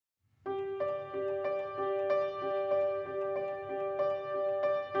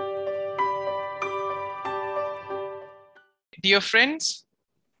Dear friends,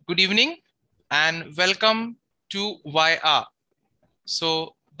 good evening and welcome to YR.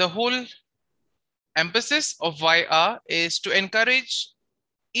 So the whole emphasis of YR is to encourage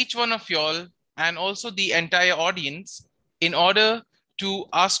each one of y'all and also the entire audience in order to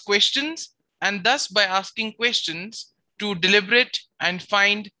ask questions, and thus by asking questions to deliberate and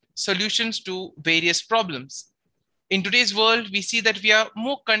find solutions to various problems. In today's world, we see that we are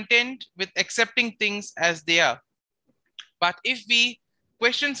more content with accepting things as they are. But if we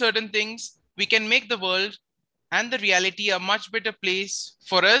question certain things, we can make the world and the reality a much better place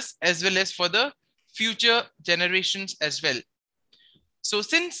for us as well as for the future generations as well. So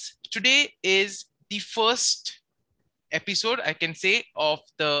since today is the first episode, I can say, of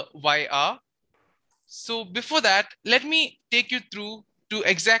the YR. So before that, let me take you through to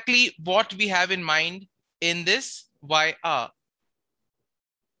exactly what we have in mind in this YR.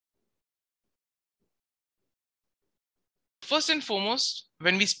 First and foremost,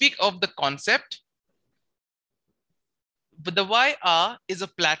 when we speak of the concept, the YR is a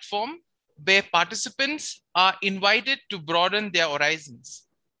platform where participants are invited to broaden their horizons.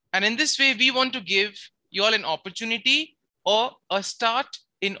 And in this way, we want to give you all an opportunity or a start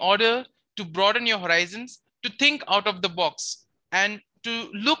in order to broaden your horizons, to think out of the box and to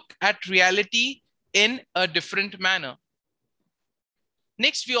look at reality in a different manner.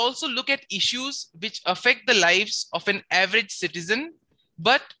 Next, we also look at issues which affect the lives of an average citizen,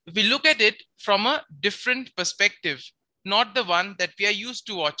 but we look at it from a different perspective, not the one that we are used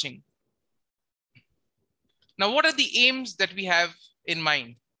to watching. Now, what are the aims that we have in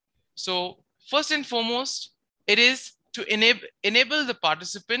mind? So first and foremost, it is to enable the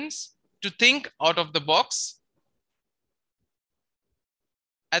participants to think out of the box.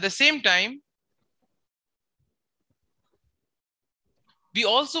 At the same time, we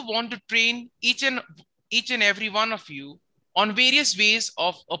also want to train each and every one of you on various ways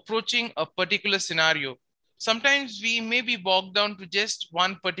of approaching a particular scenario. Sometimes we may be bogged down to just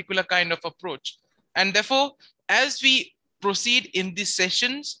one particular kind of approach. And therefore, as we proceed in these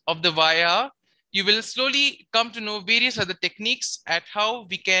sessions of the YR, you will slowly come to know various other techniques at how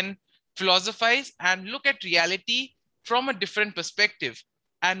we can philosophize and look at reality from a different perspective.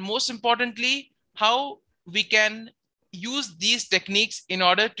 And most importantly, how we can use these techniques in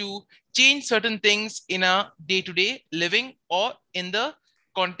order to change certain things in our day-to-day living or in the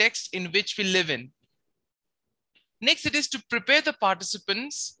context in which we live in. Next, it is to prepare the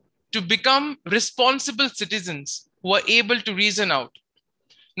participants to become responsible citizens who are able to reason out.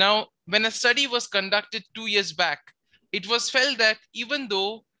 Now, when a study was conducted 2 years back, it was felt that even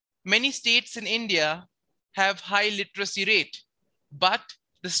though many states in India have high literacy rate, but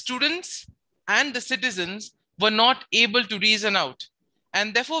the students and the citizens were not able to reason out.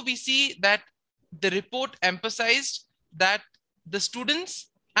 And therefore, we see that the report emphasized that the students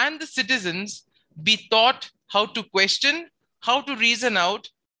and the citizens be taught how to question, how to reason out,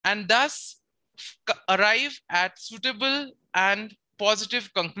 and thus arrive at suitable and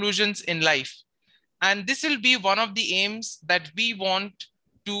positive conclusions in life. And this will be one of the aims that we want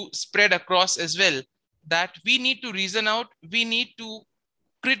to spread across as well, that we need to reason out, we need to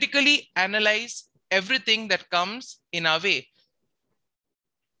critically analyze everything that comes in our way.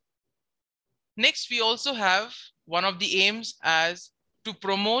 Next, we also have one of the aims as to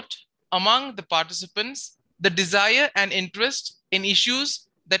promote among the participants the desire and interest in issues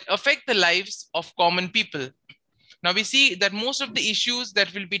that affect the lives of common people. Now we see that most of the issues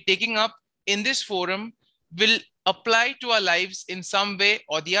that we'll be taking up in this forum will apply to our lives in some way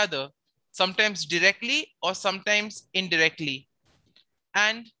or the other, sometimes directly or sometimes indirectly.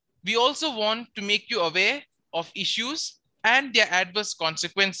 And we also want to make you aware of issues and their adverse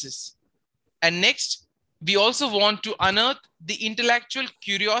consequences. And next, we also want to unearth the intellectual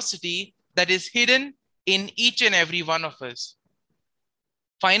curiosity that is hidden in each and every one of us.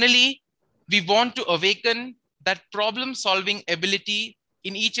 Finally, we want to awaken that problem-solving ability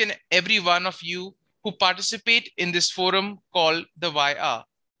in each and every one of you who participate in this forum called the YR.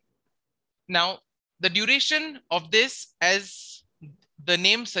 Now, the duration of this, as the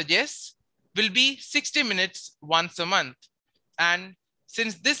name suggests, will be 60 minutes once a month. And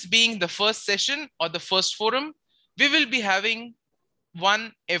since this being the first session or the first forum, we will be having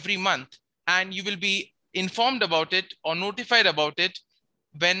one every month, and you will be informed about it or notified about it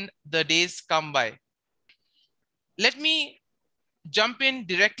when the days come by. Let me jump in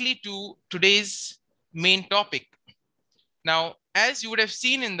directly to today's main topic. Now, as you would have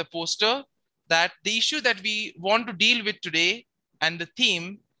seen in the poster, that the issue that we want to deal with today and the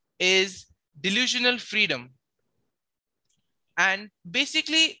theme is delusional freedom. And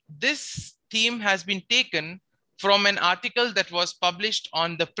basically, this theme has been taken from an article that was published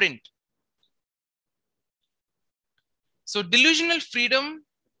on the print. So delusional freedom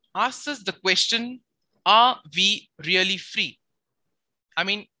asks us the question, are we really free? I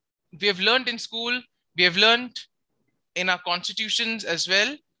mean, we have learned in school, we have learned in our constitutions as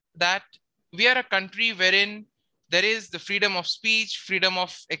well, that we are a country wherein there is the freedom of speech, freedom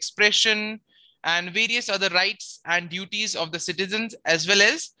of expression, and various other rights and duties of the citizens, as well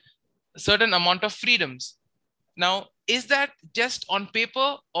as a certain amount of freedoms. Now, is that just on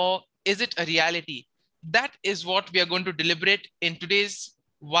paper or is it a reality? That is what we are going to deliberate in today's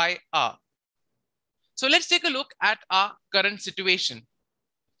Why Are. So let's take a look at our current situation.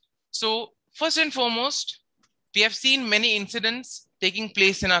 So first and foremost, we have seen many incidents taking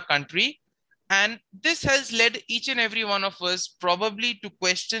place in our country, and this has led each and every one of us probably to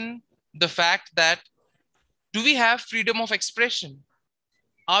question the fact that, do we have freedom of expression?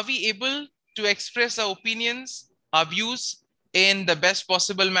 Are we able to express our opinions, our views in the best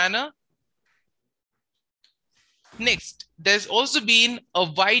possible manner? Next, there's also been a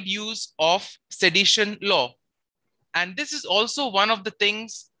wide use of sedition law. And this is also one of the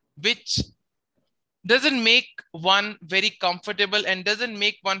things which doesn't make one very comfortable and doesn't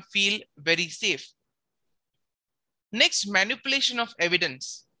make one feel very safe. Next, manipulation of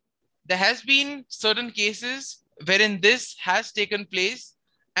evidence. There has been certain cases wherein this has taken place,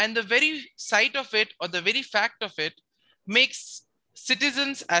 and the very sight of it or the very fact of it makes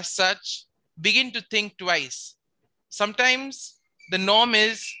citizens as such begin to think twice. Sometimes the norm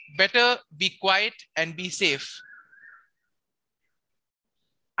is better be quiet and be safe.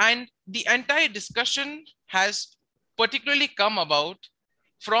 And the entire discussion has particularly come about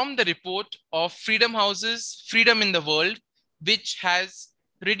from the report of Freedom House's Freedom in the World, which has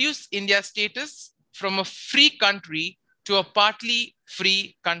reduced India's status from a free country to a partly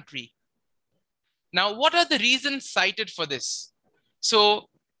free country. Now, what are the reasons cited for this? So,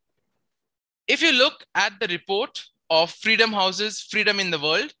 if you look at the report of Freedom House's Freedom in the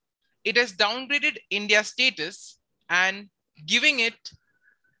World, it has downgraded India's status and giving it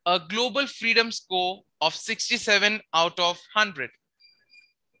a global freedom score of 67 out of 100.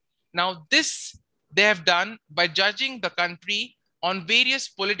 Now, this they have done by judging the country on various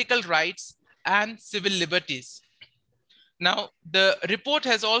political rights and civil liberties. Now, the report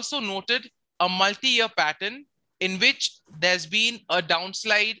has also noted a multi-year pattern in which there's been a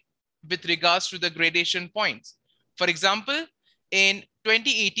downslide with regards to the gradation points. For example, in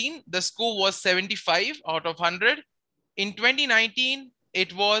 2018, the score was 75 out of 100. In 2019,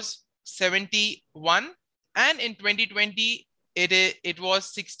 it was 71. And in 2020, it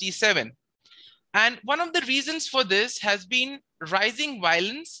was 67. And one of the reasons for this has been rising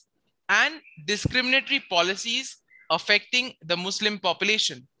violence and discriminatory policies affecting the Muslim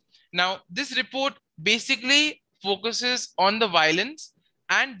population. Now, this report basically focuses on the violence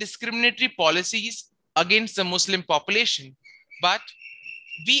and discriminatory policies against the Muslim population. But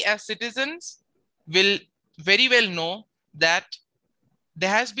we as citizens will very well know that there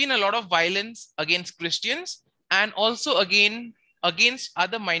has been a lot of violence against Christians and also against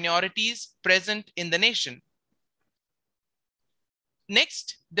other minorities present in the nation.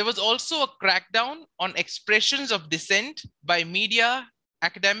 Next, there was also a crackdown on expressions of dissent by media,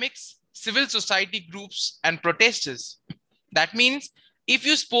 academics, civil society groups, and protesters. That means if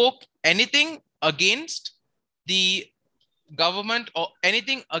you spoke anything against the government or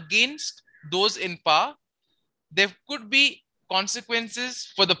anything against those in power, there could be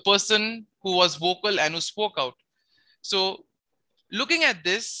consequences for the person who was vocal and who spoke out. So looking at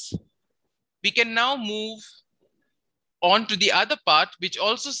this, we can now move on to the other part, which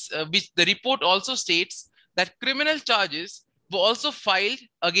the report also states that criminal charges were also filed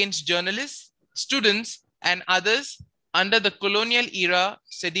against journalists, students, and others under the colonial era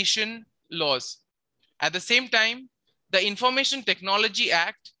sedition laws. At the same time, the Information Technology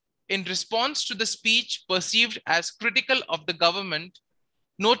Act, in response to the speech perceived as critical of the government,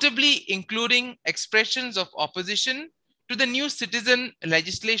 notably including expressions of opposition to the new citizen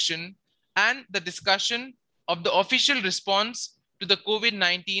legislation and the discussion of the official response to the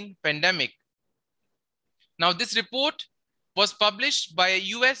COVID-19 pandemic. Now, this report was published by a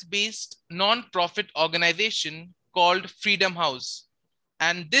US-based non-profit organization called Freedom House.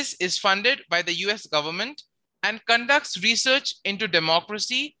 And this is funded by the US government and conducts research into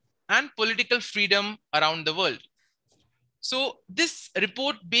democracy and political freedom around the world. So this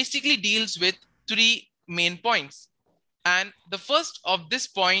report basically deals with three main points. And the first of this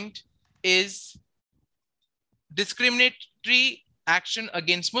point is discriminatory action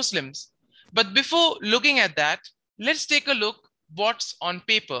against Muslims. But before looking at that, let's take a look what's on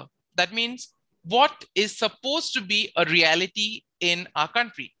paper. That means what is supposed to be a reality in our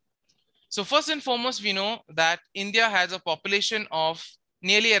country. So first and foremost, we know that India has a population of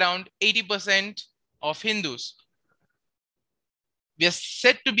nearly around 80% of Hindus. We are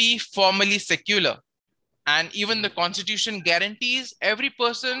said to be formally secular, and even the constitution guarantees every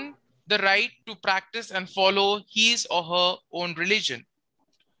person the right to practice and follow his or her own religion.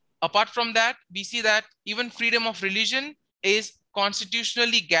 Apart from that, we see that even freedom of religion is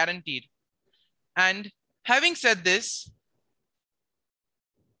constitutionally guaranteed. And having said this,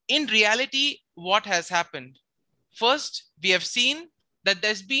 in reality, what has happened? First, we have seen that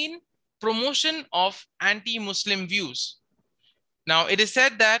there's been promotion of anti-Muslim views. Now, it is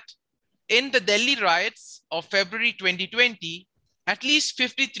said that in the Delhi riots of February 2020, at least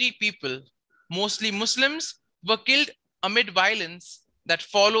 53 people, mostly Muslims, were killed amid violence that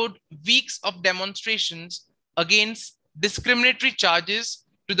followed weeks of demonstrations against discriminatory charges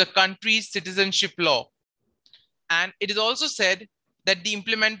to the country's citizenship law. And it is also said that the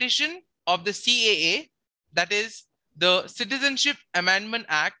implementation of the CAA, that is the Citizenship Amendment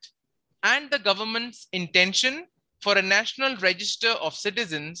Act, and the government's intention for a national register of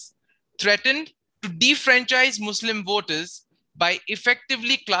citizens threatened to defranchise Muslim voters by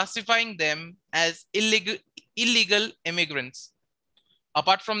effectively classifying them as illegal immigrants.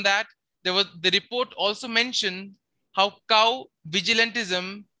 Apart from that, the report also mentioned how cow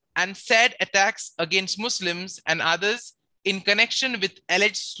vigilantism and sad attacks against Muslims and others in connection with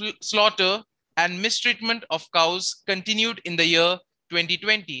alleged slaughter and mistreatment of cows continued in the year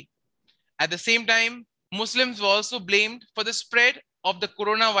 2020. At the same time, Muslims were also blamed for the spread of the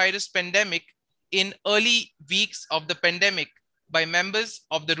coronavirus pandemic in early weeks of the pandemic by members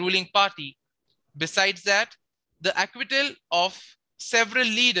of the ruling party. Besides that, the acquittal of several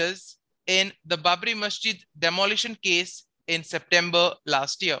leaders in the Babri Masjid demolition case in September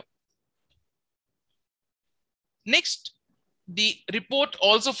last year. Next, the report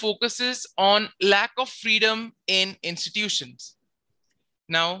also focuses on lack of freedom in institutions.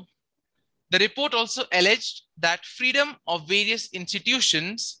 Now, the report also alleged that freedom of various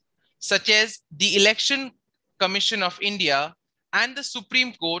institutions, such as the Election Commission of India and the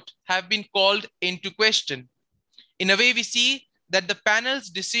Supreme Court, have been called into question. In a way, we see that the panel's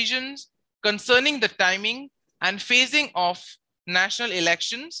decisions concerning the timing and phasing of national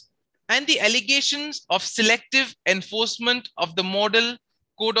elections and the allegations of selective enforcement of the Model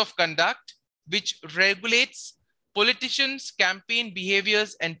Code of Conduct, which regulates politicians' campaign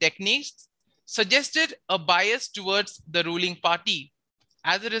behaviors and techniques, suggested a bias towards the ruling party.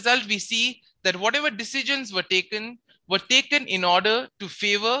 As a result, we see that whatever decisions were taken in order to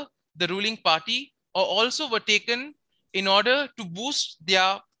favor the ruling party, or also were taken in order to boost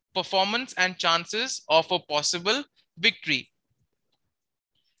their performance and chances of a possible victory.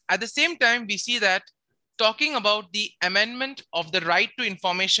 At the same time, we see that talking about the amendment of the Right to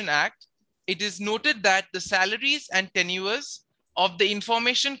Information Act, it is noted that the salaries and tenures of the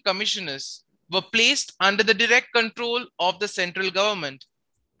information commissioners were placed under the direct control of the central government.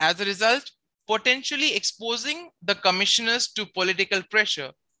 As a result, potentially exposing the commissioners to political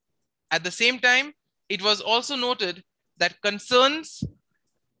pressure. At the same time, it was also noted that concerns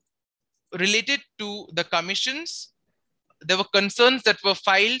related to the commissions, there were concerns that were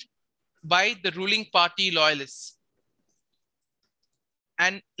filed by the ruling party loyalists.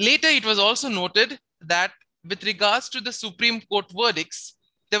 And later it was also noted that with regards to the Supreme Court verdicts,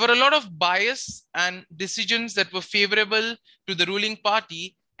 there were a lot of bias and decisions that were favorable to the ruling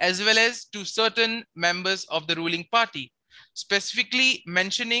party as well as to certain members of the ruling party, specifically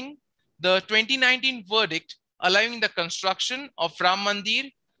mentioning the 2019 verdict allowing the construction of Ram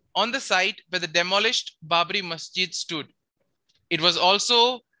Mandir on the site where the demolished Babri Masjid stood. It was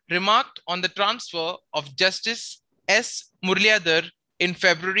also remarked on the transfer of Justice S. Murliadhar in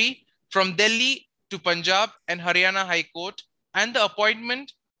February from Delhi to Punjab and Haryana High Court, and the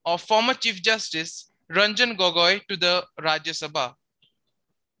appointment of former Chief Justice Ranjan Gogoi to the Rajya Sabha.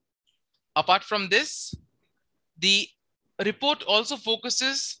 Apart from this, the report also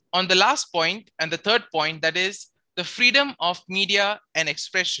focuses on the last point and the third point, that is the freedom of media and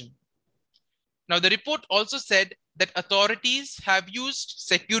expression. Now, the report also said that authorities have used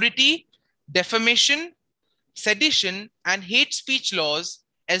security, defamation, sedition, and hate speech laws,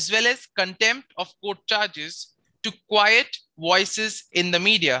 as well as contempt of court charges to quiet voices in the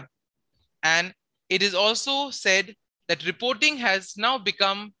media. And it is also said that reporting has now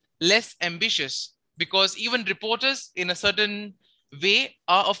become less ambitious because even reporters in a certain way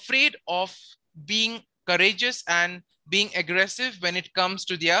are afraid of being courageous and being aggressive when it comes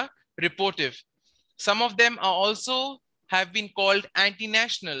to their reportive. Some of them are also have been called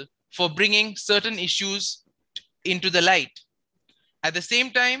anti-national for bringing certain issues into the light. At the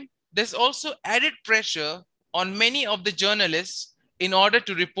same time, there's also added pressure on many of the journalists in order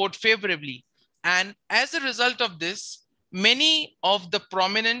to report favorably. And as a result of this, many of the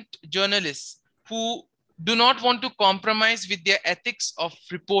prominent journalists who do not want to compromise with their ethics of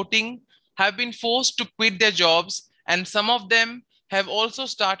reporting have been forced to quit their jobs, and some of them have also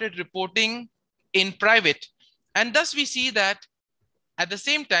started reporting in private. And thus we see that at the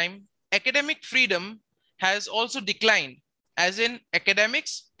same time, academic freedom has also declined, as in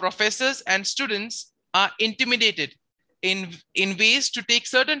academics, professors, and students are intimidated in ways to take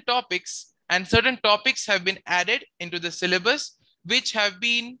certain topics, and certain topics have been added into the syllabus, which have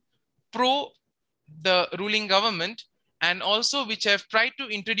been pro the ruling government, and also which have tried to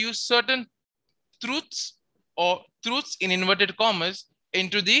introduce certain truths or truths in inverted commas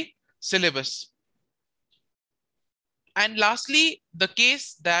into the syllabus. And lastly, the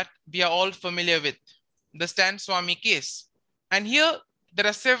case that we are all familiar with, the Stan Swami case. And here there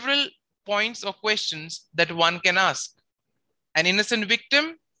are several points or questions that one can ask. An innocent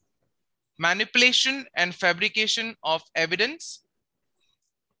victim, manipulation and fabrication of evidence,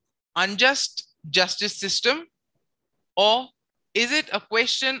 unjust justice system, or is it a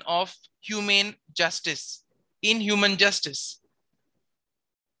question of humane justice, inhuman justice?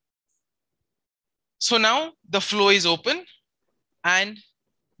 So now the floor is open, and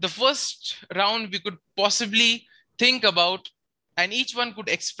the first round we could possibly think about, and each one could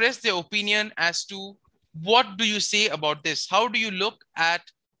express their opinion as to what do you say about this? How do you look at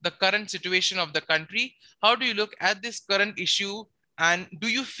the current situation of the country? How do you look at this current issue? And do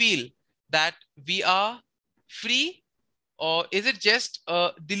you feel that we are free, or is it just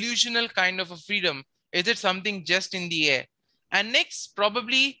a delusional kind of a freedom? Is it something just in the air? And next,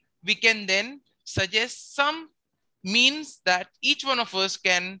 probably we can then suggest some means that each one of us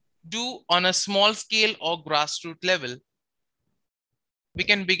can do on a small scale or grassroots level. We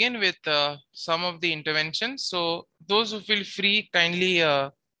can begin with some of the interventions. So those who feel free, kindly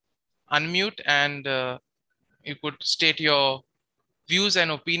unmute, and you could state your views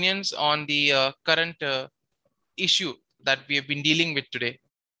and opinions on the current issue that we have been dealing with today.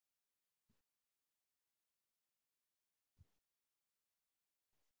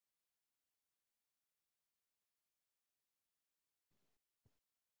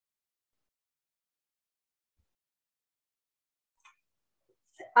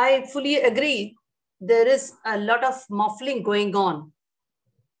 I fully agree. There is a lot of muffling going on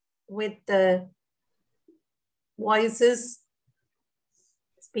with voices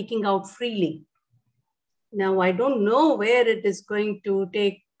speaking out freely. Now, I don't know where it is going to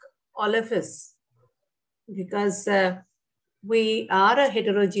take all of us, because we are a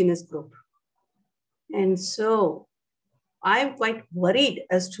heterogeneous group. And so I'm quite worried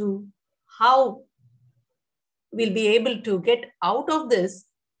as to how we'll be able to get out of this,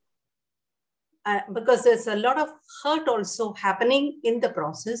 because there's a lot of hurt also happening in the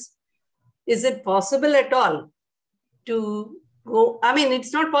process. Is it possible at all to go? I mean,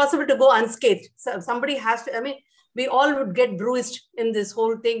 it's not possible to go unscathed. So somebody has to, I mean, we all would get bruised in this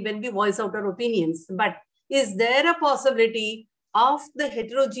whole thing when we voice out our opinions. But is there a possibility of the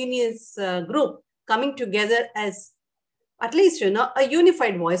heterogeneous group coming together as at least, a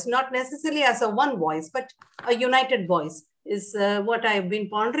unified voice, not necessarily as a one voice, but a united voice is what I've been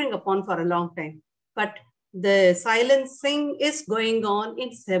pondering upon for a long time. But the silencing is going on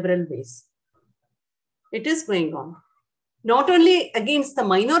in several ways. It is going on, not only against the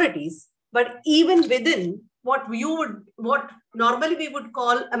minorities, but even within what normally we would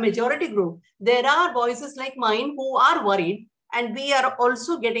call a majority group. There are voices like mine who are worried, and we are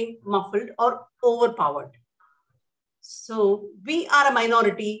also getting muffled or overpowered. So we are a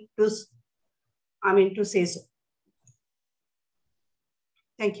minority to say so.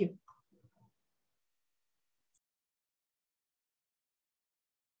 Thank you.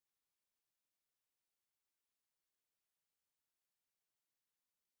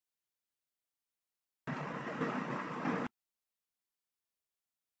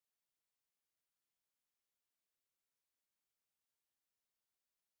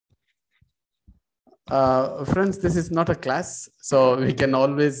 Friends, this is not a class, so we can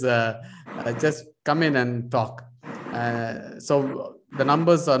always just come in and talk. So the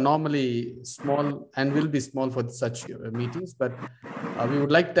numbers are normally small and will be small for such meetings, but we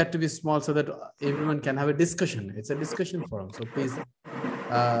would like that to be small so that everyone can have a discussion. It's a discussion forum. So please,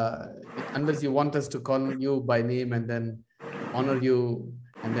 unless you want us to call you by name and then honor you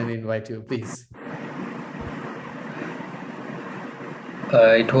and then invite you, please.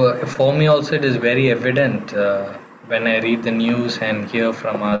 For me also, it is very evident when I read the news and hear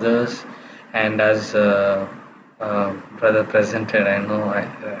from others, and as brother presented, I know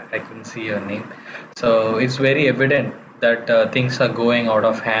I couldn't see your name, so it's very evident that things are going out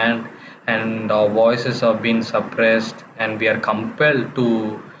of hand, and our voices are being suppressed, and we are compelled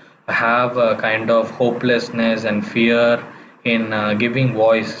to have a kind of hopelessness and fear in giving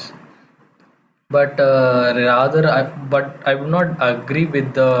voice. But I would not agree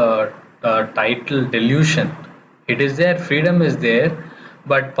with the title delusion. It is there, freedom is there,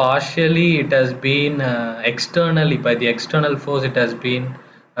 but partially it has been externally, by the external force, it has been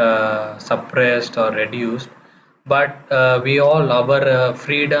suppressed or reduced. But we all, our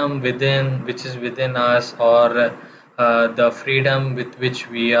freedom within, which is within us, or the freedom with which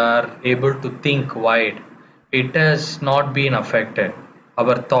we are able to think wide, it has not been affected.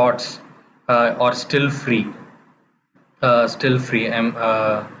 Our thoughts are still free. But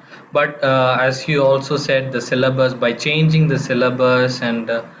as you also said, the syllabus, by changing the syllabus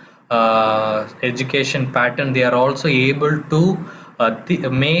and education pattern, they are also able to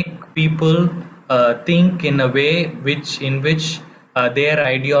make people think in a way in which their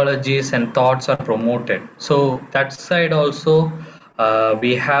ideologies and thoughts are promoted. So that side also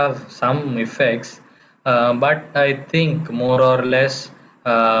we have some effects, but I think more or less,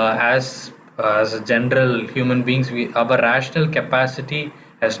 as a general human beings, our rational capacity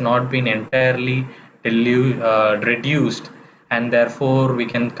has not been entirely reduced, and therefore we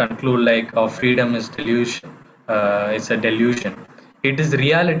can conclude like our freedom is delusion. It's a delusion. It is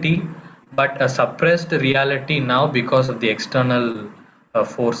reality, but a suppressed reality now because of the external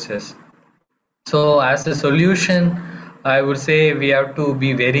forces. So, as a solution, I would say we have to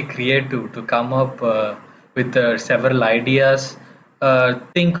be very creative to come up with several ideas.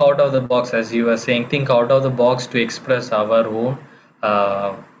 Think out of the box, as you were saying, think out of the box to express our own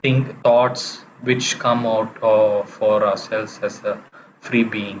think thoughts which come out for ourselves as free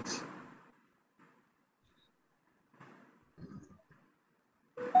beings.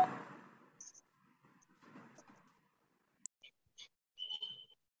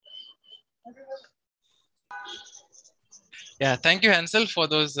 Yeah, thank you, Hansel, for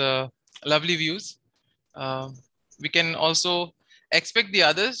those lovely views. We can also expect the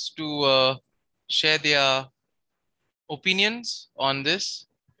others to share their opinions on this.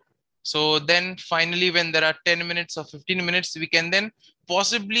 So then finally, when there are 10 minutes or 15 minutes, we can then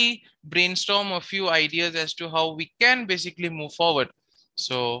possibly brainstorm a few ideas as to how we can basically move forward.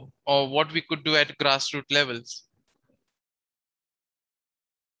 So, or what we could do at grassroots levels.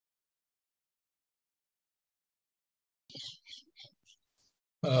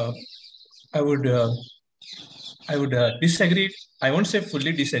 Uh, I would disagree. I won't say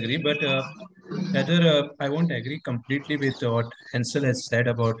fully disagree, but rather I won't agree completely with what Hensel has said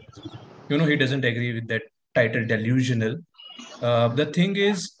about. He doesn't agree with that title delusional. The thing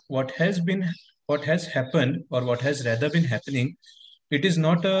is, what has happened, or what has rather been happening, it is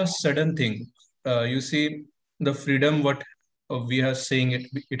not a sudden thing. You see, the freedom what we are saying,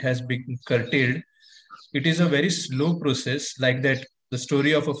 it has been curtailed. It is a very slow process, like that the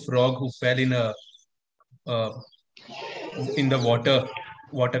story of a frog who fell uh, in the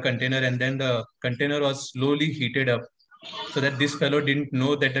water container, and then the container was slowly heated up, so that this fellow didn't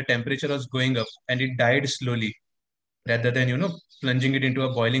know that the temperature was going up, and it died slowly, rather than plunging it into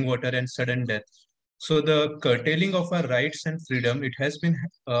a boiling water and sudden death. So the curtailing of our rights and freedom, it has been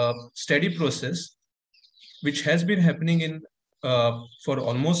a steady process which has been happening in for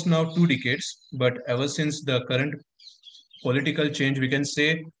almost now 2 decades. But ever since the current political change, we can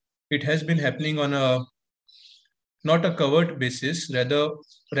say it has been happening on a not a covert basis, rather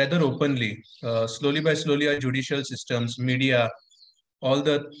openly. Slowly by slowly, our judicial systems, media, all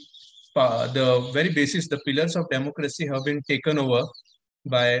the very basis, the pillars of democracy have been taken over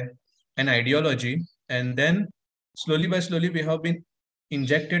by an ideology, and then slowly by slowly, we have been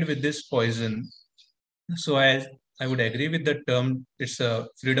injected with this poison. So I would agree with the term. It's a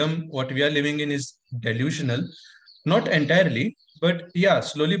freedom. What we are living in is delusional, not entirely, but yeah,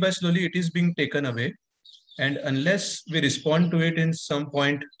 slowly by slowly, it is being taken away, and unless we respond to it in some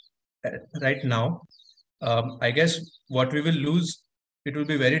point right now, I guess what we will lose, it will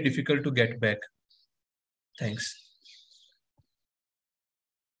be very difficult to get back. Thanks.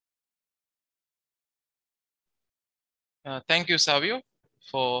 Thank you, Savio,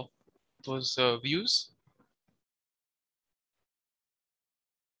 for those views.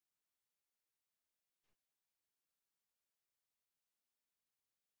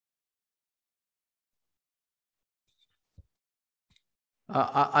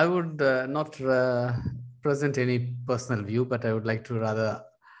 I would not present any personal view, but I would like to rather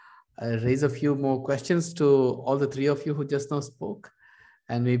raise a few more questions to all the three of you who just now spoke.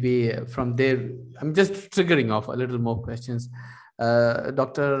 And maybe from there, I'm just triggering off a little more questions.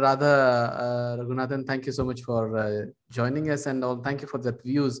 Dr. Radha Raghunathan, thank you so much for joining us, and all. Thank you for that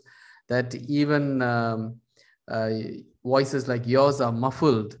views that even voices like yours are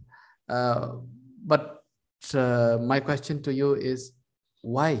muffled. But my question to you is,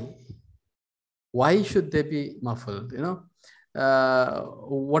 why? Why should they be muffled?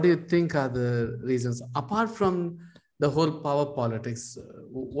 What do you think are the reasons, apart from the whole power politics?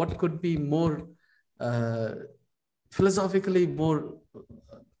 What could be more philosophically more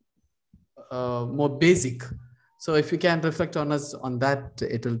basic? So if you can reflect on us on that,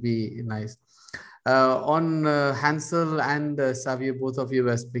 it will be nice. On Hansel and Xavier, both of you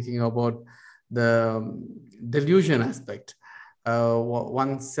were speaking about the delusion aspect.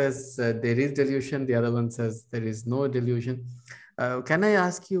 One says there is delusion, the other one says there is no delusion. Can I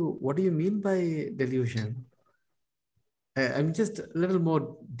ask you, what do you mean by delusion? I'm just a little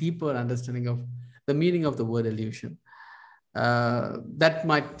more deeper understanding of the meaning of the word illusion. That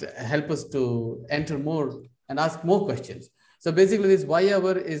might help us to enter more and ask more questions. So basically, this why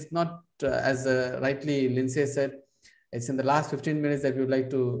hour is not, as rightly Lindsay said, it's in the last 15 minutes that we would like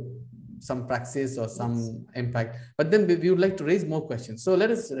to some praxis or some impact, but then we would like to raise more questions. So let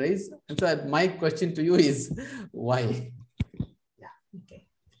us raise. And so my question to you is, why? Yeah. Okay.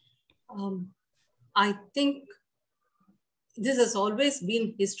 I think this has always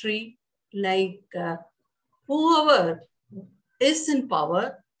been history, like whoever is in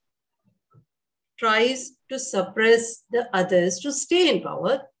power tries to suppress the others to stay in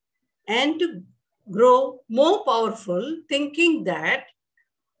power and to grow more powerful, thinking that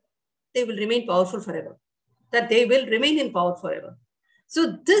they will remain powerful forever, that they will remain in power forever.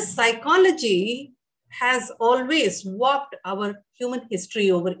 So this psychology has always walked our human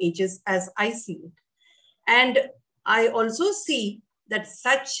history over ages, as I see it. And I also see that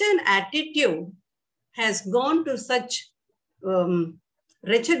such an attitude has gone to such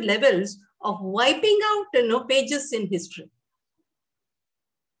wretched levels of wiping out pages in history.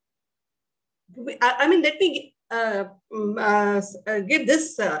 I mean, let me give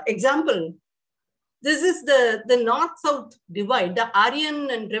this example. This is the North-South divide, the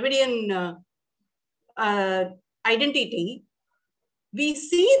Aryan and Dravidian identity. We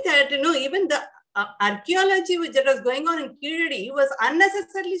see that even the archaeology that was going on in Kiridi was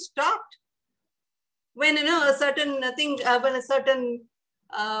unnecessarily stopped when a certain thing, when a certain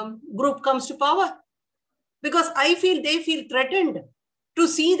group comes to power, because I feel they feel threatened to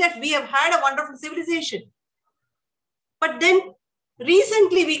see that we have had a wonderful civilization. But then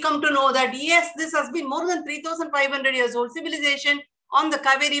recently we come to know that yes, this has been more than 3,500 years old civilization on the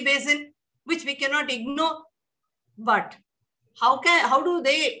Kaveri Basin, which we cannot ignore. But how do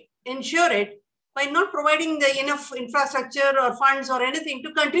they ensure it? By not providing the enough infrastructure or funds or anything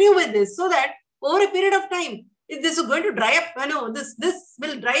to continue with this, so that over a period of time, if this is going to dry up, this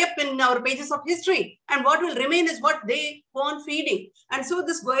will dry up in our pages of history, and what will remain is what they go on feeding. And so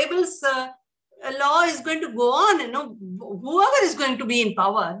this Goebbels law is going to go on. Whoever is going to be in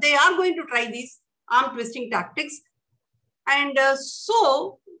power, they are going to try these arm twisting tactics. And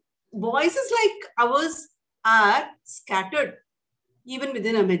so voices like ours are scattered even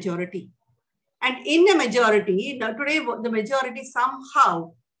within a majority. And in a majority, now today the majority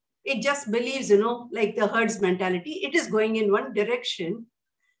somehow, it just believes, like the herd's mentality, it is going in one direction,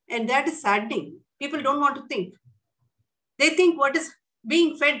 and that is saddening. People don't want to think. They think what is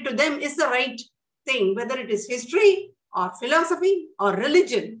being fed to them is the right thing, whether it is history or philosophy or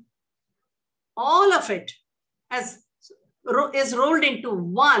religion. All of it is rolled into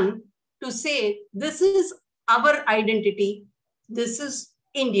one to say, this is our identity, this is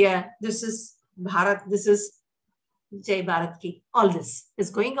India, this is Bharat, this is Jai Bharat Ki. All this is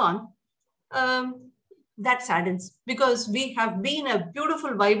going on. That saddens, because we have been a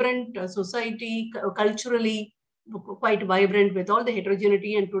beautiful, vibrant society, culturally quite vibrant with all the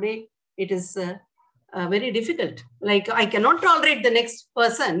heterogeneity, and today it is very difficult. Like, I cannot tolerate the next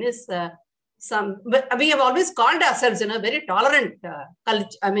person is but we have always called ourselves in a very tolerant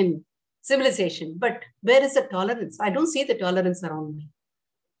culture, civilization, but where is the tolerance? I don't see the tolerance around me.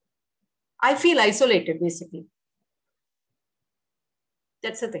 I feel isolated, basically.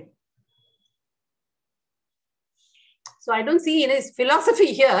 That's the thing. So I don't see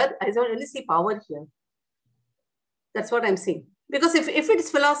philosophy here. I don't really see power here. That's what I'm saying. Because if it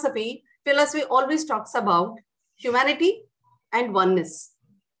is philosophy always talks about humanity and oneness.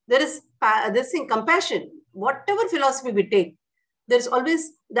 There is this thing, compassion. Whatever philosophy we take, there's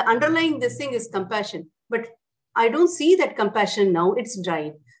always the underlying this thing is compassion. But I don't see that compassion now. It's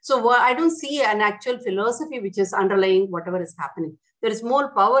dry. So I don't see an actual philosophy which is underlying whatever is happening. There is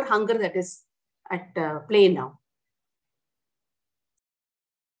more power hunger that is at play now.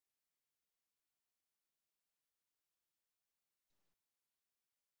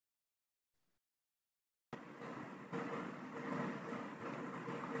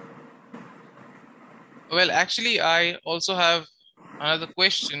 Well, actually, I also have another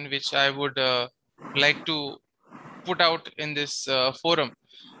question which I would like to put out in this forum.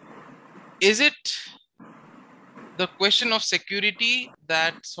 Is it the question of security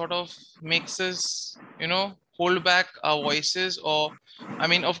that sort of makes us, hold back our voices? Or, I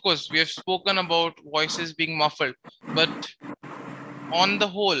mean, of course, we have spoken about voices being muffled, but on the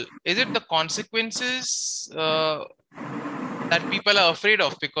whole, is it the consequences that people are afraid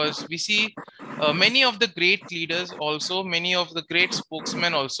of? Because we see many of the great leaders, also many of the great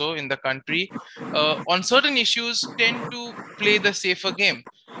spokesmen also in the country, on certain issues tend to play the safer game.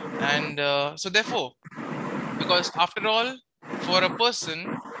 And so therefore, because after all, for a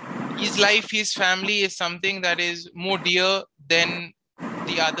person, his life, his family is something that is more dear than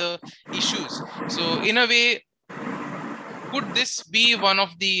the other issues. So in a way, could this be one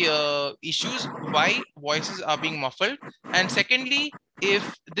of the issues why voices are being muffled? And secondly,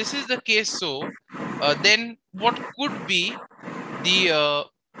 if this is the case, so then what could be the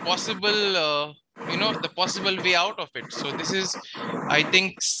possible, the possible way out of it? So this is, I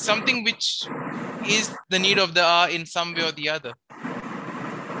think, something which is the need of the hour in some way or the other.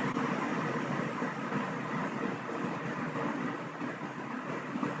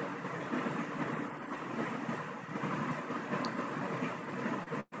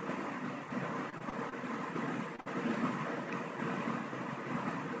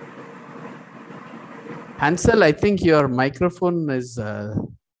 Hansel, I think your microphone is,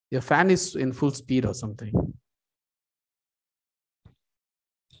 your fan is in full speed or something.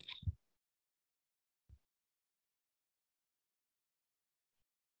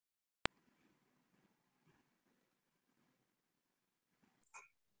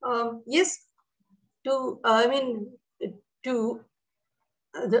 Yes, I mean, to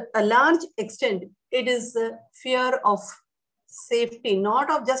a large extent, it is the fear of safety, not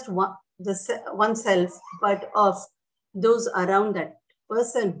of just oneself, but of those around that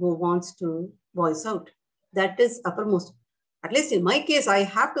person who wants to voice out. That is uppermost. At least in my case, I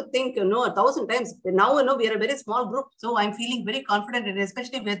have to think, 1,000 times. Now, we are a very small group, so I'm feeling very confident, and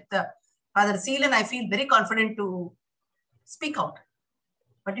especially with Father Seelan, I feel very confident to speak out.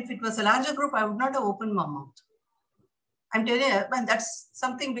 But if it was a larger group, I would not have opened my mouth. I'm telling you, and that's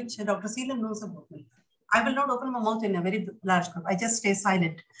something which Dr. Seelan knows about me. I will not open my mouth in a very large group. I just stay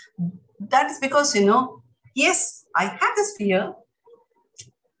silent. That is because, yes, I have this fear,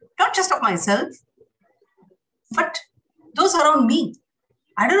 not just of myself, but those around me.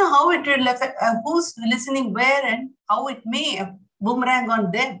 I don't know how it will affect who's listening where and how it may boomerang on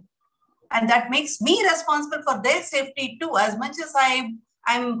them. And that makes me responsible for their safety too. As much as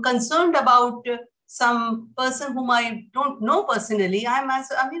I'm concerned about some person whom I don't know personally, I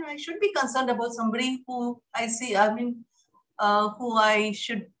should be concerned about somebody who I see, who I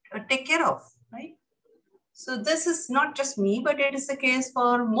should take care of, right? So this is not just me, but it is the case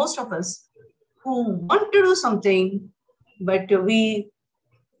for most of us who want to do something, but we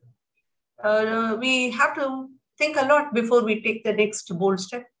have to think a lot before we take the next bold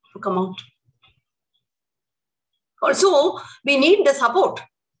step to come out. Also, we need the support.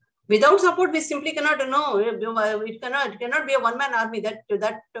 Without support, we simply cannot, it cannot be a one-man army. That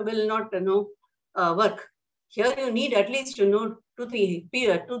will not, work. Here you need at least,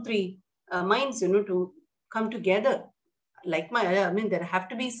 2-3 minds, to come together. There have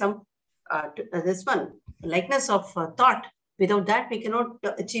to be some, this one, likeness of thought. Without that, we cannot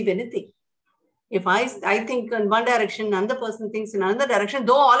achieve anything. If I think in one direction, another person thinks in another direction,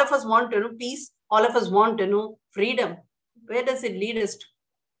 though all of us want, peace, all of us want, freedom, where does it lead us to?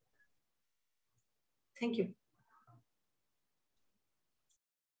 Thank you.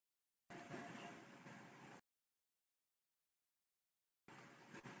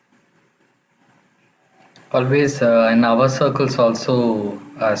 Always in our circles also,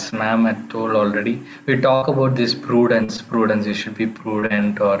 as ma'am had told already, we talk about this prudence. You should be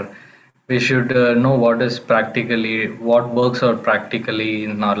prudent, or we should know what is practically, what works out practically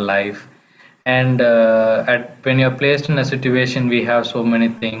in our life. And when you're placed in a situation, we have so many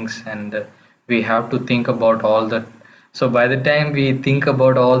things, and we have to think about all that. So by the time we think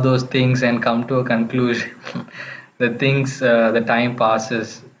about all those things and come to a conclusion, the time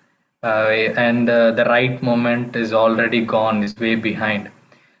passes, and the right moment is already gone, is way behind.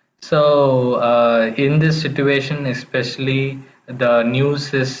 So in this situation, especially the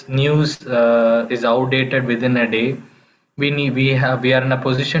news is outdated within a day. We are in a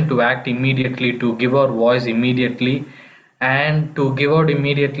position to act immediately, to give our voice immediately, and to give out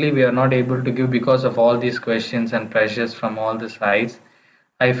immediately we are not able to give because of all these questions and pressures from all the sides.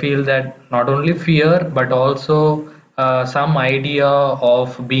 I feel that not only fear but also some idea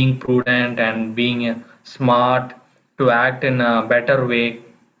of being prudent and being smart to act in a better way.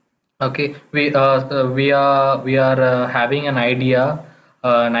 Okay, we are having an idea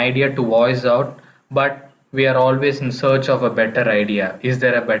to voice out, but we are always in search of a better idea. Is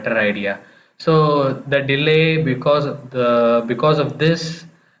there a better idea? So the delay because of this,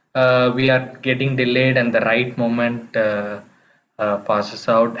 we are getting delayed, and the right moment passes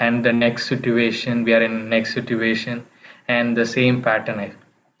out, and the next situation we are in next situation, and the same pattern.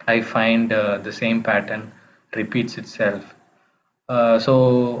 I find the same pattern repeats itself.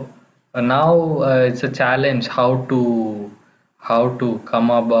 So now it's a challenge how to come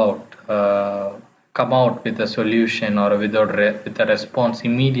out with a solution or with a response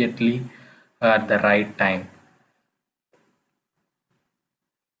immediately at the right time.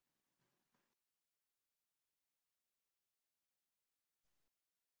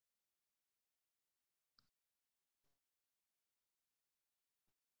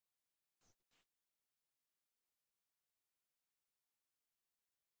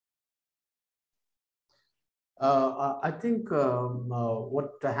 I think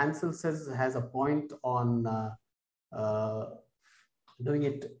what Hansel says has a point on uh, doing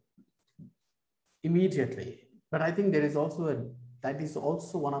it immediately. But I think there is also that is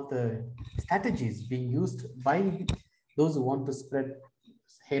also one of the strategies being used by those who want to spread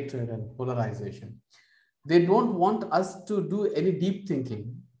hatred and polarization. They don't want us to do any deep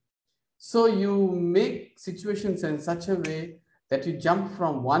thinking. So you make situations in such a way that you jump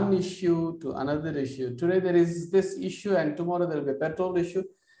from one issue to another issue. Today there is this issue, and tomorrow there will be a petrol issue.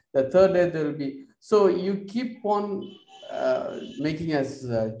 The third day there will be. So you keep on making us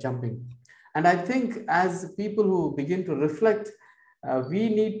jumping. And I think as people who begin to reflect, we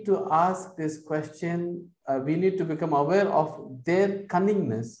need to ask this question. We need to become aware of their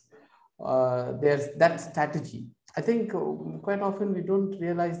cunningness. There's that strategy. I think quite often we don't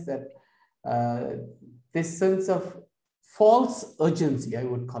realize that uh, this sense of false urgency, I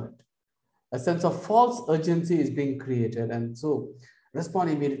would call it, a sense of false urgency is being created. And so respond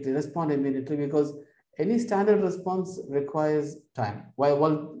immediately, because any standard response requires time.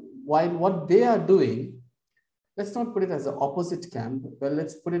 While what they are doing, let's not put it as an opposite camp, but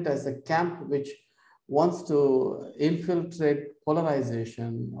let's put it as a camp which wants to infiltrate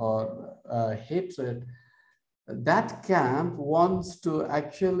polarization or hatred. That camp wants to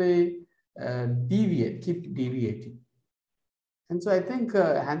actually keep deviating. And so I think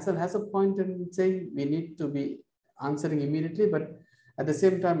Hansel has a point in saying we need to be answering immediately, but at the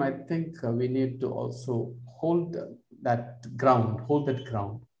same time, I think we need to also hold that ground,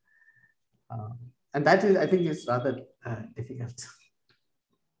 and that is, I think, is rather difficult.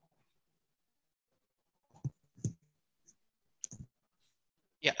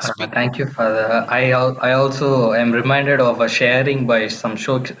 Yeah, speak. Thank you, Father. I also am reminded of a sharing by some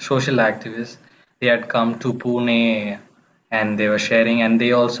social activists. They had come to Pune and they were sharing, and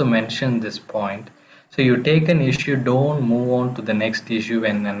they also mentioned this point. So you take an issue, don't move on to the next issue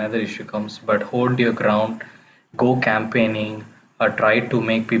when another issue comes, but hold your ground, go campaigning, or try to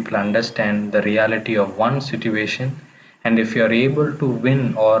make people understand the reality of one situation. And if you're able to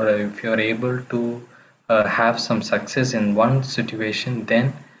win, or if you're able to have some success in one situation,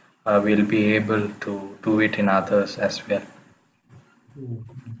 then we'll be able to do it in others as well. Hmm.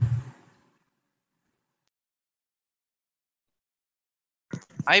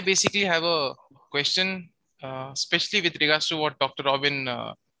 I basically have a question, especially with regards to what Dr. Robin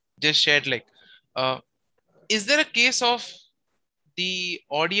just shared. Like, uh, is there a case of the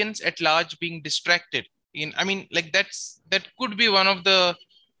audience at large being distracted? I mean, like that could be one of the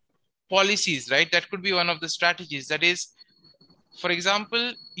policies, right? That could be one of the strategies. That is, for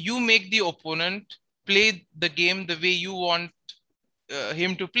example, you make the opponent play the game the way you want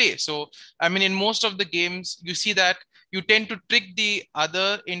him to play. So, I mean, in most of the games, you see that you tend to trick the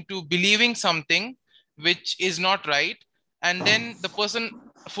other into believing something which is not right. And then the person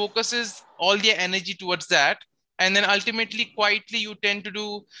focuses all their energy towards that. And then ultimately, quietly, you tend to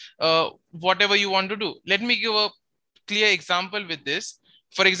do whatever you want to do. Let me give a clear example with this.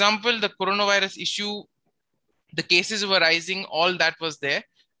 For example, the coronavirus issue, the cases were rising, all that was there.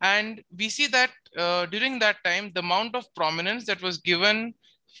 And we see that during that time, the amount of prominence that was given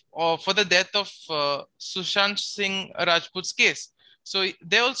for the death of Sushant Singh Rajput's case. So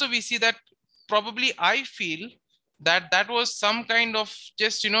there also we see that probably I feel that was some kind of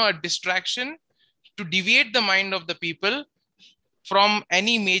just, a distraction to deviate the mind of the people from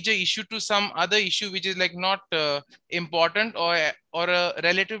any major issue to some other issue which is like not important, or a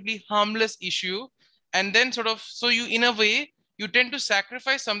relatively harmless issue. And then sort of, so you, in a way, you tend to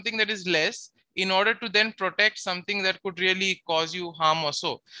sacrifice something that is less in order to then protect something that could really cause you harm or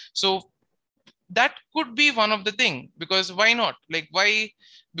so. So that could be one of the thing, because why not, like why,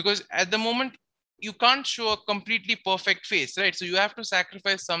 because at the moment you can't show a completely perfect face, right? So you have to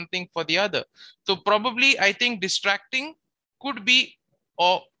sacrifice something for the other. So probably I think distracting could be,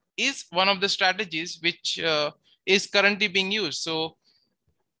 or is one of the strategies which is currently being used. So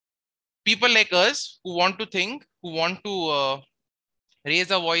people like us who want to think, who want to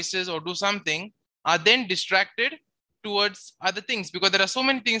raise our voices or do something, are then distracted towards other things, because there are so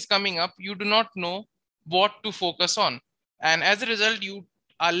many things coming up, you do not know what to focus on. And as a result, you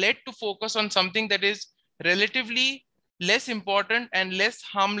are led to focus on something that is relatively less important and less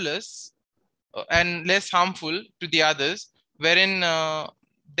harmless, and less harmful to the others, wherein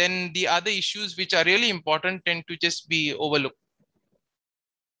then the other issues which are really important tend to just be overlooked.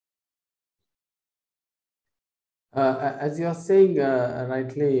 As you are saying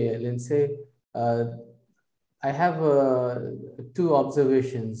rightly, Lindsay, I have two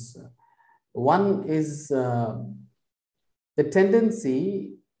observations. One is the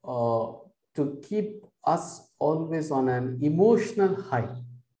tendency to keep us always on an emotional high.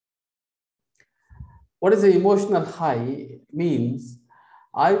 What is the emotional high means?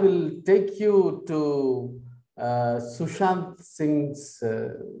 I will take you to Sushant Singh's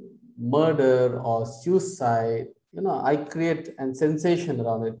murder or suicide. I create a sensation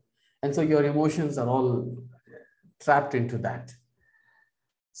around it. And so your emotions are all trapped into that.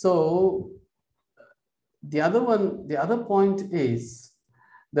 So the other point is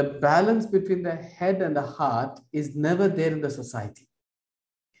the balance between the head and the heart is never there in the society.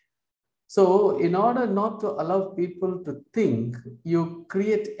 So in order not to allow people to think, you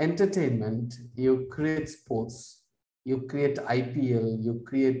create entertainment, you create sports, you create IPL, you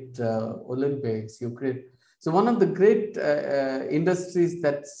create Olympics, you create. So one of the great industries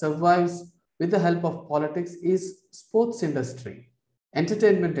that survives with the help of politics is sports industry,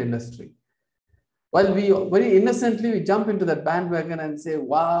 entertainment industry. While we very innocently, we jump into that bandwagon and say,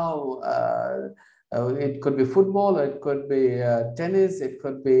 wow, it could be football, it could be tennis, it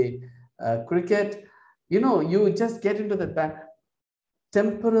could be cricket. You just get into that band.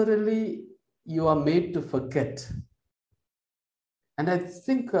 Temporarily, you are made to forget. And I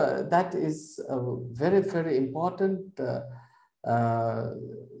think that is a very, very important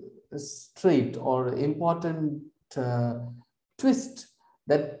trait or important twist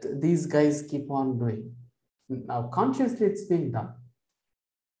that these guys keep on doing. Now, consciously, it's being done.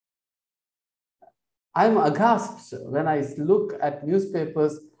 I'm aghast when I look at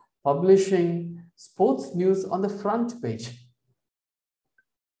newspapers publishing sports news on the front page.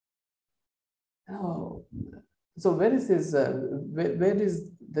 Oh, so where is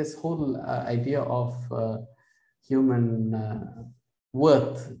this whole idea of human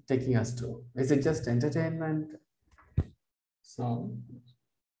worth taking us to? Is it just entertainment? So,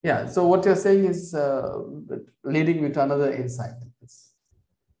 yeah. So what you're saying is leading me to another insight.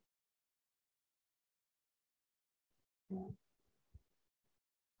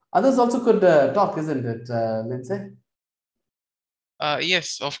 Others also could talk, isn't it, Lindsay?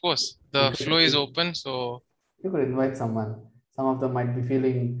 Yes, of course. The floor is open, so you could invite someone. Some of them might be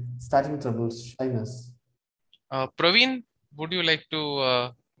feeling starting troubles, shyness. Praveen, would you like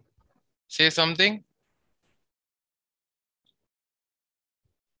to say something?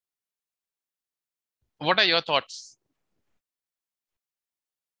 What are your thoughts?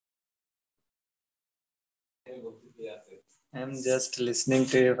 I'm just listening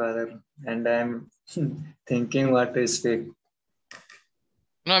to you, Father, and I'm thinking what to speak.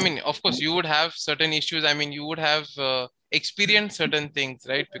 No, I mean, of course, you would have certain issues. I mean, you would have experienced certain things,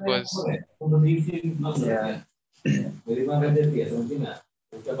 right? Because Yeah.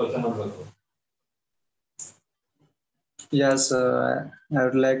 Yes, I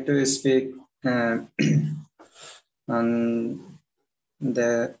would like to speak on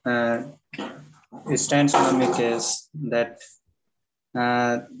the Eastern Tsunami case that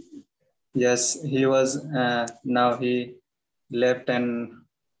yes, he was now he left and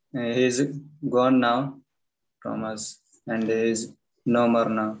he's gone now from us and he is no more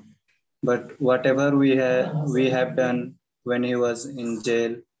now. But whatever we have done when he was in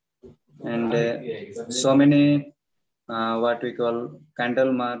jail, and so many what we call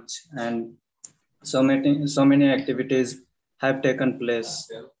candle march and so many activities have taken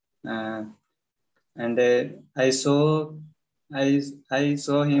place. And I saw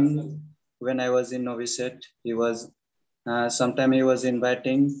him when I was in novitiate. He was sometime he was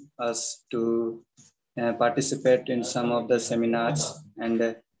inviting us to participate in some of the seminars,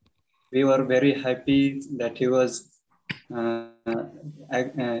 and we were very happy that uh,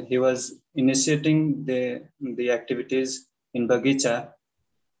 he was initiating the activities in Bagicha,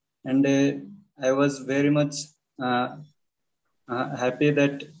 and I was very much uh, happy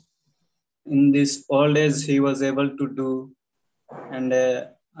that in these old days he was able to do. And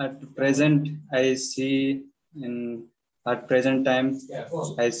at present I see in at present time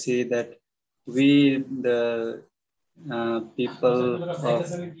I see that we the people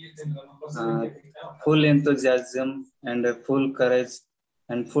of uh, full enthusiasm and full courage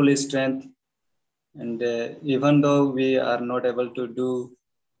and full strength, and even though we are not able to do,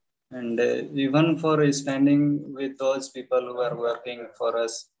 and even for standing with those people who are working for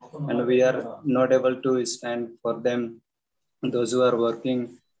us, and we are not able to stand for them, those who are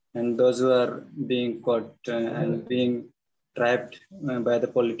working and those who are being caught and being trapped by the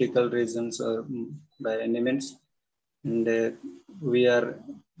political reasons or by any means, and we are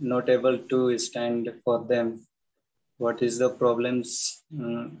not able to stand for them. What is the problems?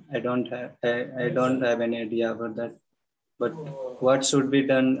 I don't have any idea about that, but what should be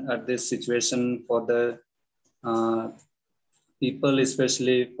done at this situation for the uh, people,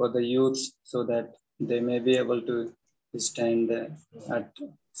 especially for the youths, so that they may be able to stand at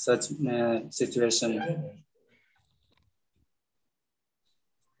such situation?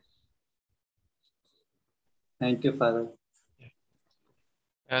 Thank you, Father.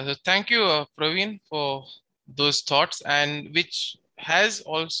 So thank you, Praveen, for those thoughts, and which has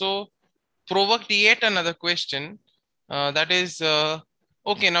also provoked yet another question. That is,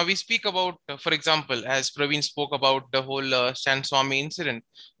 okay, now we speak about, for example, as Praveen spoke about the whole Stan Swami incident,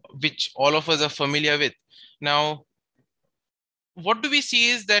 which all of us are familiar with. Now, what do we see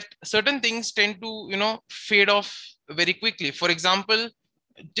is that certain things tend to, fade off very quickly. For example,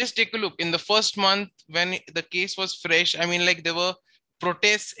 just take a look in the first month when the case was fresh. I mean, like there were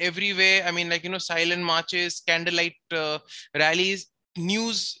protests everywhere. I mean, like, silent marches, candlelight rallies,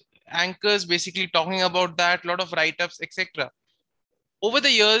 news anchors basically talking about that, a lot of write-ups, etc. Over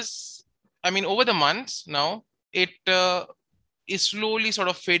the years, I mean, over the months now, it is slowly sort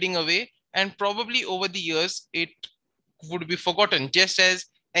of fading away. And probably over the years, it would be forgotten, just as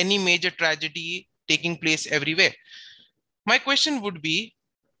any major tragedy taking place everywhere. My question would be,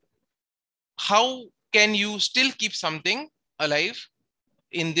 how can you still keep something alive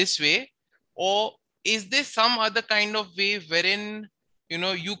in this way? Or is there some other kind of way wherein,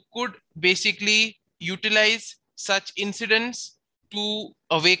 you could basically utilize such incidents to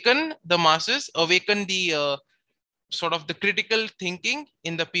awaken the masses, awaken the sort of the critical thinking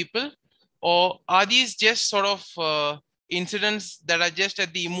in the people? Or are these just sort of incidents that are just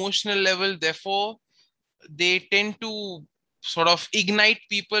at the emotional level, therefore they tend to sort of ignite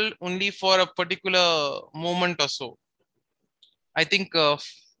people only for a particular moment or so? I think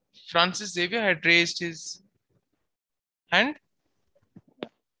Francis Xavier had raised his hand.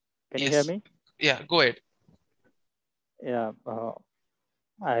 Can you hear Yes. me? Yeah, go ahead. Yeah,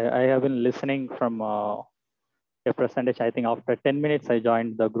 I have been listening from a presentation. I think after 10 minutes, I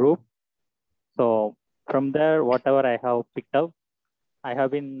joined the group. So from there, whatever I have picked up, I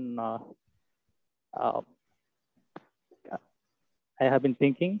have been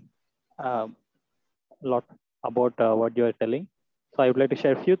thinking a lot about what you are telling. So I would like to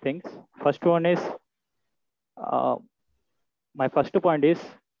share a few things. First one is, my first point is,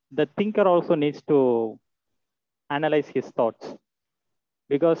 the thinker also needs to analyze his thoughts,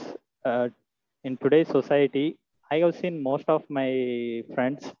 because in today's society, I have seen most of my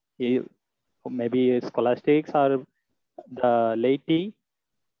friends, maybe scholastics or the laity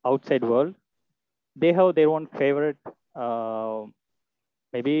outside world, they have their own favorite,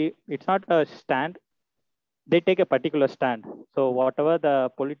 maybe it's not a stand, they take a particular stand. So whatever the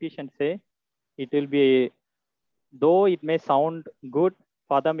politicians say, it will be, though it may sound good,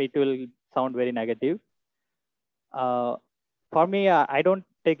 for them it will sound very negative. For me, I don't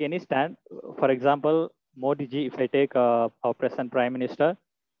take any stand. For example, Modi ji, if I take our present prime minister,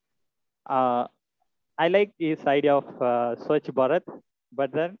 I like his idea of Swachh Bharat,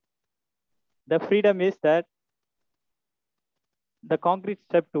 but then the freedom is that the concrete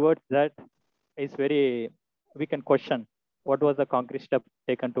step towards that is very, we can question what was the concrete step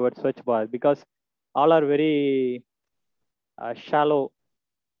taken towards Swachh Bharat, because all are very shallow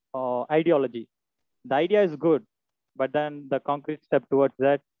ideology. The idea is good, but then the concrete step towards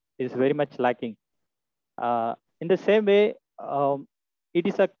that is very much lacking. In the same way, it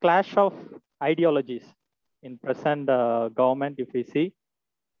is a clash of ideologies in present government, if we see,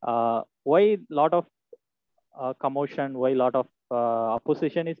 why lot of commotion, why lot of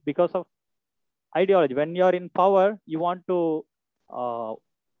opposition is because of ideology. When you are in power, you want to uh,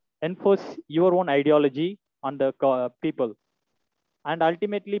 enforce your own ideology on the people, and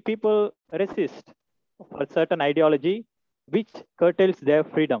ultimately people resist for certain ideology which curtails their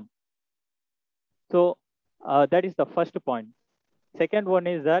freedom. So that is the first point. Second one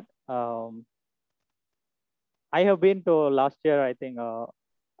is that I have been to last year, I think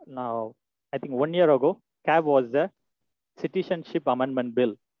now I think 1 year ago, CAB was the Citizenship Amendment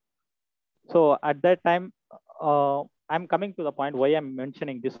Bill. So at that time, I'm coming to the point why I'm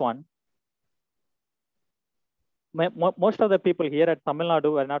mentioning this one. Most of the people here at Tamil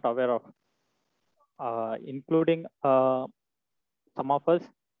Nadu were not aware of, including some of us.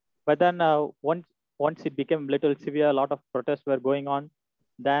 But then once it became little severe, a lot of protests were going on.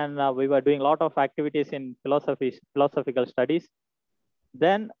 Then we were doing a lot of activities in philosophical studies.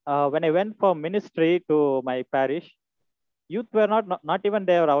 Then when I went for ministry to my parish, youth were not even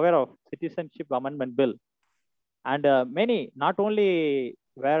they were aware of Citizenship Amendment Bill. And many, not only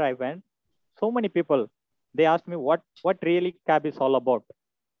where I went, so many people, they asked me what really CAB is all about.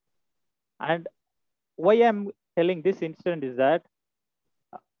 And why I'm telling this incident is that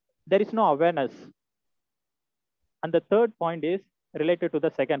there is no awareness. And the third point is related to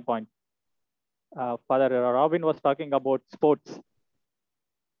the second point. Father Robin was talking about sports.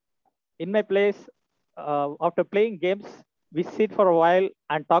 In my place, after playing games, we sit for a while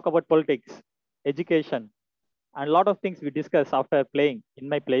and talk about politics, education, and a lot of things we discuss after playing in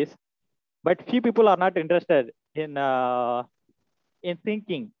my place. But few people are not interested in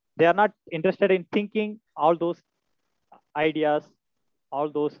thinking. They are not interested in thinking all those ideas, all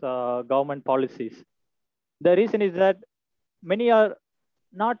those government policies. The reason is that many are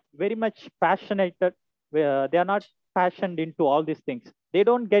not very much passionate. They are not passionate into all these things. They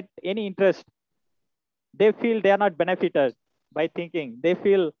don't get any interest. They feel they are not benefited by thinking. They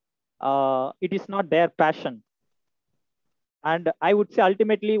feel it is not their passion. And I would say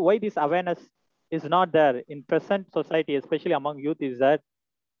ultimately why this awareness is not there in present society, especially among youth, is that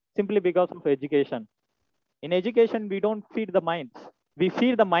simply because of education. In education, we don't feed the minds. We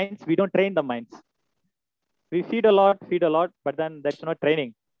feed the minds, we don't train the minds. We feed a lot, but then there's no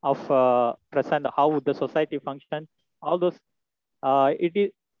training of present, how the society functions. All those, it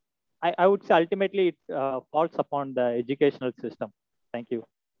is, I would say ultimately it falls upon the educational system. Thank you.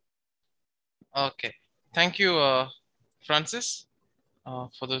 Okay. Thank you, Francis,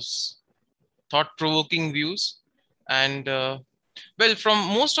 for those thought-provoking views. And well, from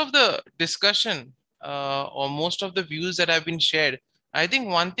most of the discussion or most of the views that have been shared, I think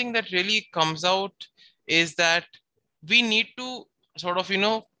one thing that really comes out is that we need to sort of,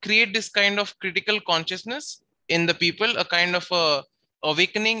 create this kind of critical consciousness in the people, a kind of a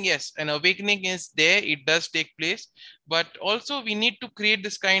awakening. Yes, an awakening is there, it does take place, but also we need to create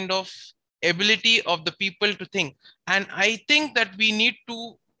this kind of ability of the people to think. And I think that we need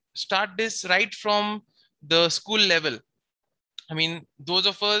to start this right from the school level. I mean, those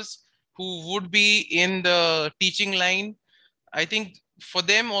of us who would be in the teaching line, I think for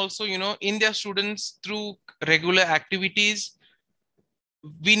them also, in their students, through regular activities,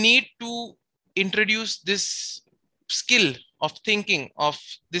 we need to introduce this skill of thinking, of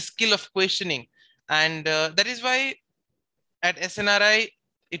this skill of questioning. And that is why at SNRI,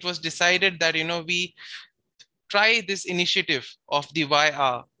 it was decided that, we try this initiative of the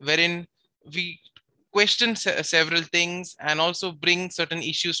YR, wherein we question several things and also bring certain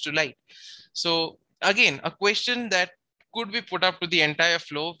issues to light. So again, a question that could be put up to the entire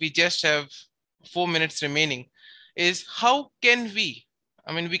floor, we just have 4 minutes remaining, is how can we,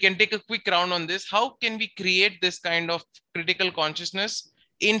 I mean, we can take a quick round on this. How can we create this kind of critical consciousness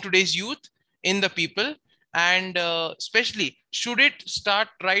in today's youth, in the people? And especially, should it start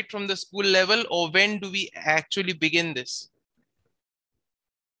right from the school level, or when do we actually begin this?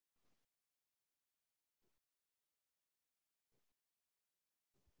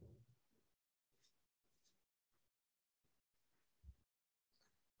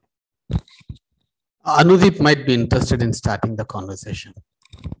 Anudeep might be interested in starting the conversation.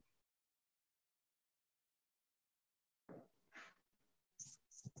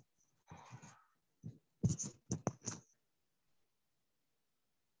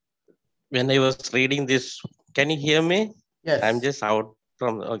 When I was reading this, can you hear me? Yes. I'm just out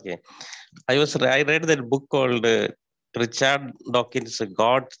from, okay. I read that book called Richard Dawkins'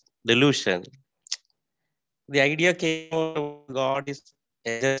 God's Delusion. The idea came out of God is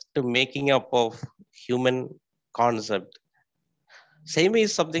just making up of human concept. Same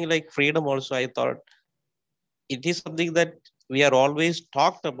is something like freedom also. I thought it is something that we are always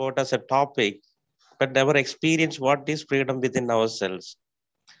talked about as a topic, but never experience what is freedom within ourselves.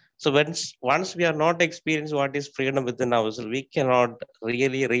 So once we are not experiencing what is freedom within ourselves, we cannot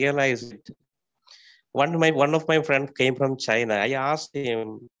really realize it. One of my friends came from China. I asked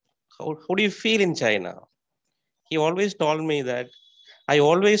him, how do you feel in China? He always told me that I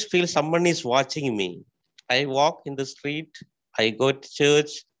always feel someone is watching me. I walk in the street, I go to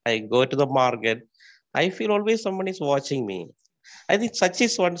church, I go to the market. I feel always someone is watching me. I think such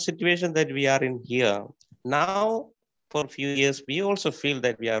is one situation that we are in here. Now, for a few years, we also feel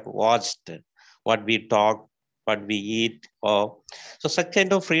that we are watched, what we talk, what we eat. Or so such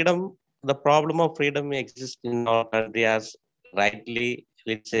kind of freedom, the problem of freedom exists in our country as rightly,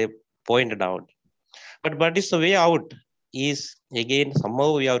 let's say, pointed out. But what is the way out? Is again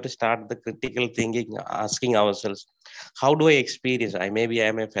somehow we have to start the critical thinking, asking ourselves, how do I experience? Maybe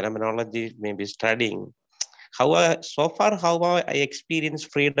I'm a phenomenologist, maybe studying. So far, how I experience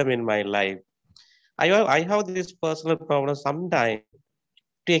freedom in my life. I have this personal problem. Sometimes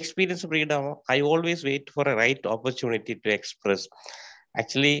to experience freedom, I always wait for a right opportunity to express.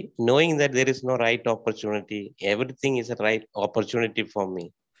 Actually, knowing that there is no right opportunity, everything is a right opportunity for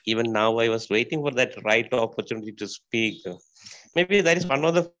me. Even now, I was waiting for that right opportunity to speak. Maybe that is one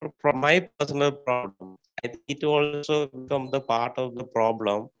of the from my personal problem. I think it also become the part of the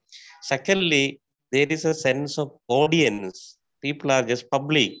problem. Secondly, there is a sense of audience. People are just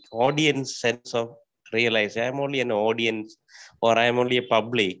public audience sense of realize I am only an audience or I am only a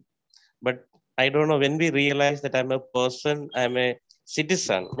public. But I don't know when we realize that I'm a person, I'm a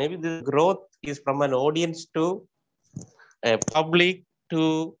citizen. Maybe the growth is from an audience to a public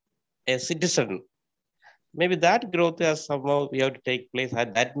to a citizen. Maybe that growth has somehow we have to take place.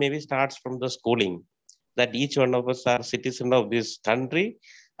 And that maybe starts from the schooling. That each one of us are citizen of this country,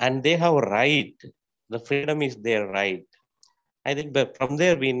 and they have right. The freedom is their right. I think that from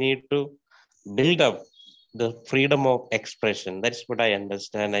there we need to build up the freedom of expression. That's what I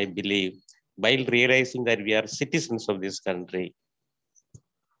understand, I believe, while realizing that we are citizens of this country.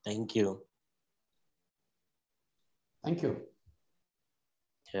 Thank you. Thank you.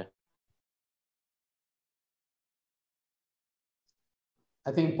 Yeah.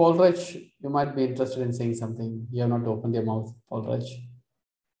 I think Paul Raj, you might be interested in saying something. You have not opened your mouth, Paul Raj.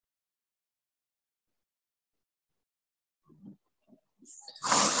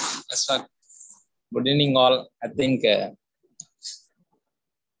 Yes, sir. Good evening, all. I think I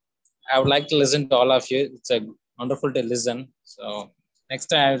would like to listen to all of you. It's a wonderful to listen. So next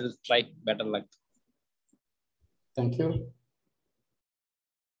time I will try better luck. Thank you.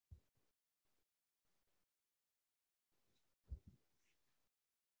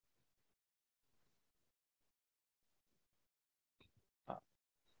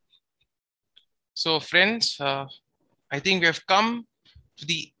 So friends, I think we have come to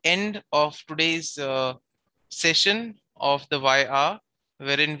the end of today's session of the YR,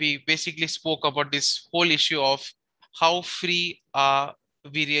 wherein we basically spoke about this whole issue of how free are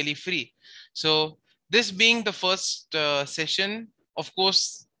we really free. So this being the first session, of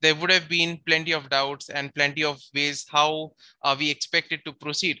course, there would have been plenty of doubts and plenty of ways how we expected to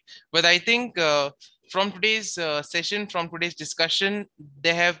proceed. But I think from today's session, from today's discussion,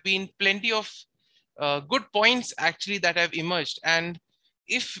 there have been plenty of good points actually that have emerged. And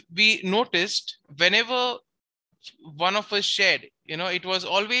if we noticed, whenever one of us shared, it was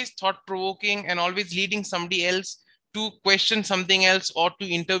always thought provoking and always leading somebody else to question something else or to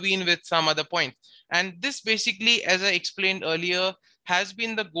intervene with some other point. And this basically, as I explained earlier, has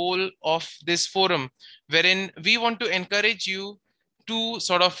been the goal of this forum, wherein we want to encourage you to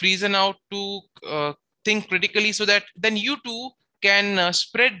sort of reason out, to think critically, so that then you too can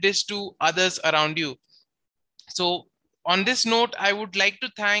spread this to others around you. So on this note, I would like to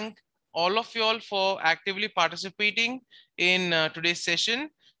thank all of you all for actively participating in today's session.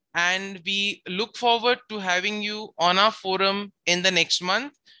 And we look forward to having you on our forum in the next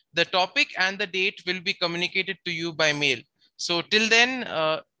month. The topic and the date will be communicated to you by mail. So till then,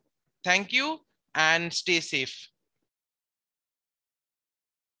 thank you and stay safe.